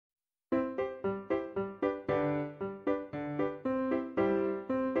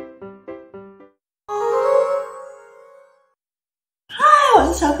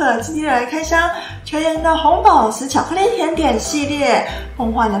是小可，今天来开箱全联的红宝石巧克力甜点系列，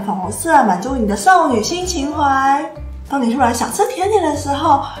梦幻的粉红色满足你的少女心情怀。当你突然想吃甜点的时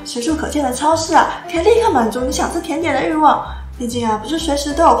候，随处可见的超市可以立刻满足你想吃甜点的欲望。毕竟不是随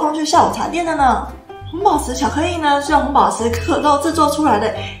时都有空去下午茶店的呢。红宝石巧克力呢，是用红宝石可可豆制作出来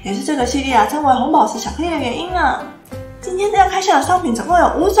的，也是这个系列称为红宝石巧克力的原因呢。今天要开箱的商品总共有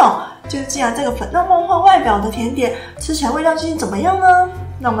5种，究竟这个粉嫩梦幻外表的甜点吃起来味道究竟怎么样呢？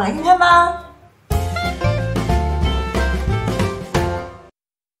那我们来看看吧。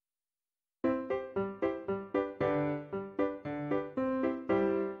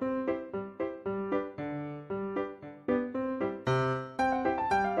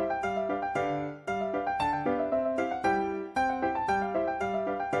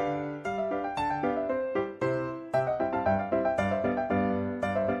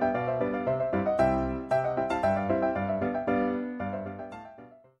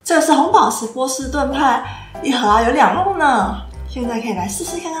这个是红宝石波士顿派，一盒有2路呢。现在可以来试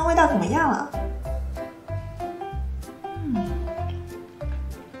试看看味道怎么样了。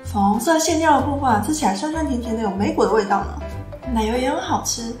粉红色馅料的部分吃起来酸酸甜甜的，有莓果的味道呢。奶油也很好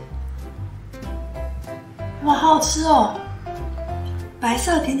吃，哇，好好吃哦！白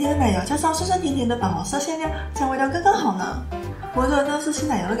色甜甜的奶油加上酸酸甜甜的粉红色馅料，这样味道刚刚好呢。不过这是吃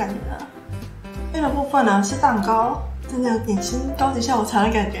奶油的感觉呢。这个部分呢是蛋糕。真的有点心高级下午茶的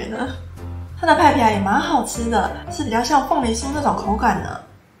感觉呢。它的派皮也蛮好吃的，是比较像凤梨酥那种口感的。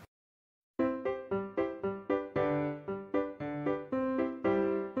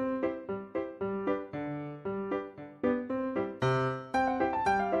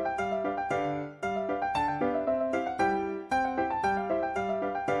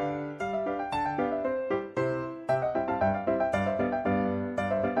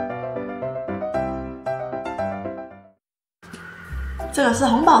这个是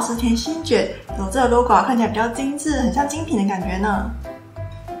红宝石甜心卷，有这个 logo 看起来比较精致，很像精品的感觉呢。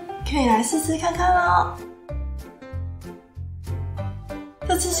可以来试吃看看哦。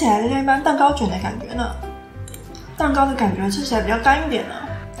这吃起来就像一般蛋糕卷的感觉呢。蛋糕的感觉吃起来比较干一点呢。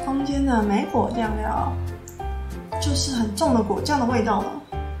中间的莓果酱料就是很重的果酱的味道了。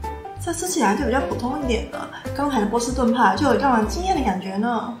这吃起来就比较普通一点的，刚才的波士顿派就有让人惊艳的感觉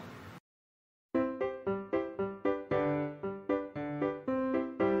呢。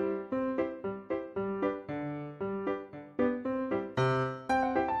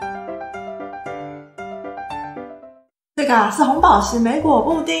这个是红宝石莓果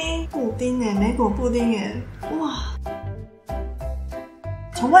布丁，莓果布丁耶，哇！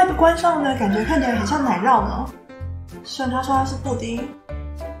从外观上呢，感觉看起来很像奶酪呢。虽然他说它是布丁，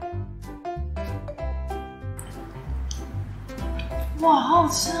哇，好好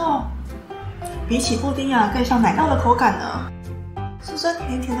吃哦！比起布丁更像奶酪的口感呢，酸酸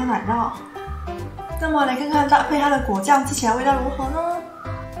甜甜的奶酪。那么来看看搭配它的果酱吃起来味道如何呢？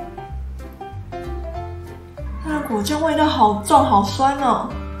它的果酱味道好重好酸哦，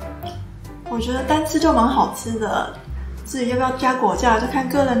我觉得单吃就蛮好吃的，至于要不要加果酱就看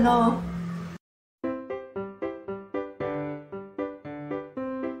个人咯。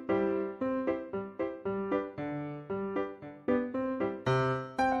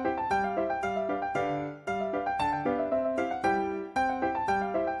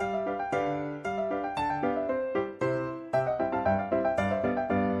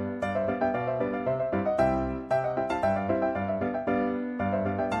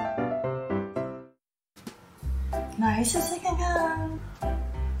来试试看看，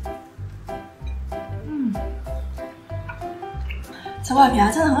这外皮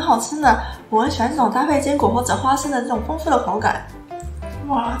真的很好吃呢，我很喜欢这种搭配坚果或者花生的这种丰富的口感。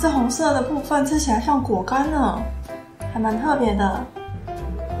哇，这红色的部分吃起来像果干呢，还蛮特别的。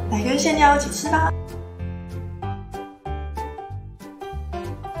来跟馅料一起吃吧。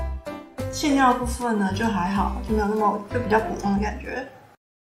馅料的部分呢就还好，就没有那么就比较普通的感觉。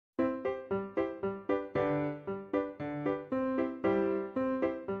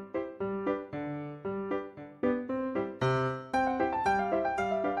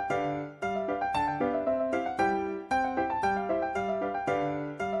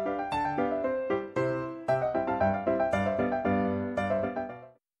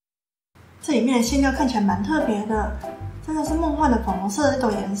这里面的馅料看起来蛮特别的，真的是梦幻的粉红色的那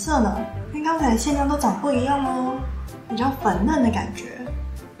种颜色呢，跟刚才的馅料都长不一样哦，比较粉嫩的感觉。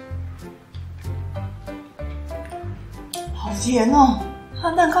好甜哦，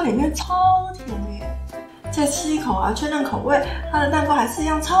它的蛋糕里面超甜的耶！再吃一口确认口味，它的蛋糕还是一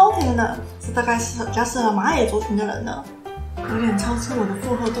样超甜的呢，这大概是比较适合蚂蚁族群的人呢。有点超出我的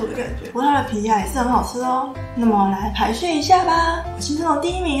负荷度的感觉。不过它的皮也是很好吃哦。那么来排序一下吧。我心中的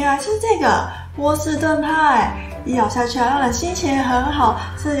第一名是这个波士顿派，一咬下去让人心情也很好，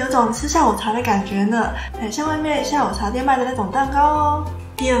是有种吃下午茶的感觉呢，很像外面下午茶店卖的那种蛋糕哦。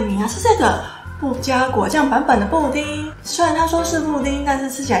第二名是这个不加果酱版本的布丁，虽然它说是布丁，但是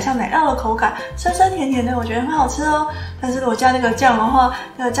吃起来像奶酪的口感，酸酸甜甜的，我觉得很好吃哦。但是如果加那个酱的话，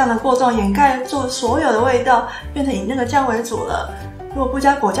那个酱的过重掩盖住所有的味道，变成以那个酱为主了。如果不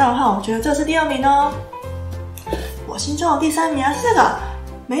加果酱的话，我觉得这是第二名哦。我心中的第三名是这个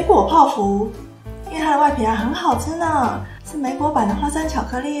莓果泡芙，因为它的外皮很好吃呢，是莓果版的花生巧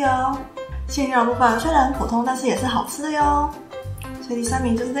克力哦。馅料部分虽然普通，但是也是好吃的哟。所以第三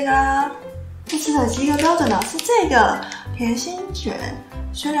名就是这个啦。这次的及格标准是这个甜心卷，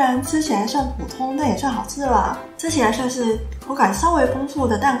虽然吃起来算普通，但也算好吃的啦。吃起来算是口感稍微丰富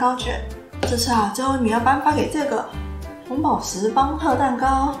的蛋糕卷。这次最后一名要颁发给这个红宝石邦特蛋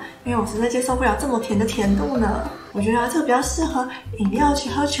糕，因为我实在接受不了这么甜的甜度呢。我觉得这个比较适合饮料去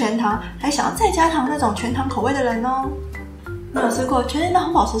喝全糖，还想要再加糖那种全糖口味的人哦。你有吃过全联的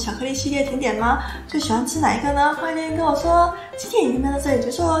红宝石巧克力系列甜点吗？最喜欢吃哪一个呢？欢迎留言跟我说。今天影片到这里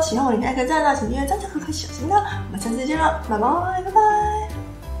结束哦，喜欢我的爱个赞请订阅赞和小铃铛。我们下次见了，拜拜拜拜。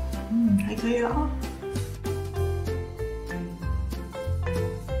还可以了。